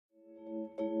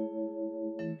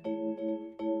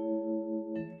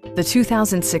the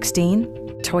 2016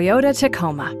 Toyota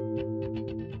Tacoma.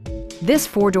 This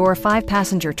four-door,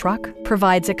 five-passenger truck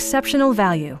provides exceptional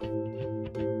value.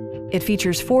 It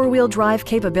features four-wheel drive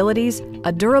capabilities,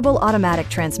 a durable automatic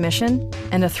transmission,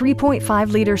 and a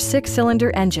 3.5-liter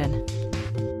six-cylinder engine.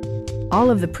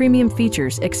 All of the premium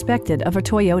features expected of a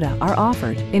Toyota are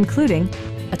offered, including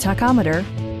a tachometer,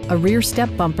 a rear step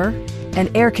bumper,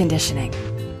 and air conditioning.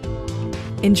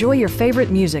 Enjoy your favorite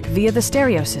music via the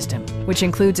stereo system, which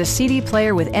includes a CD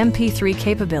player with MP3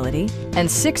 capability and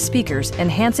 6 speakers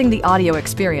enhancing the audio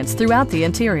experience throughout the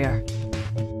interior.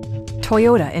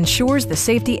 Toyota ensures the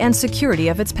safety and security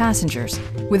of its passengers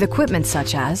with equipment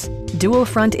such as dual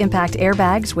front impact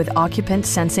airbags with occupant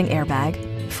sensing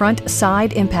airbag, front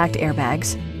side impact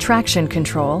airbags, traction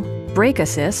control, brake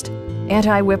assist,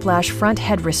 anti-whiplash front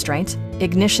head restraints,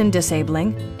 ignition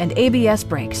disabling, and ABS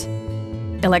brakes.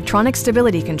 Electronic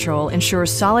stability control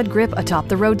ensures solid grip atop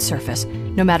the road surface,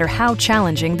 no matter how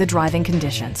challenging the driving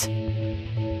conditions.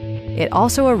 It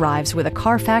also arrives with a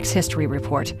Carfax history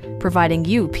report, providing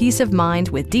you peace of mind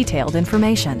with detailed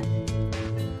information.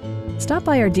 Stop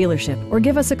by our dealership or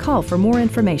give us a call for more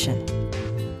information.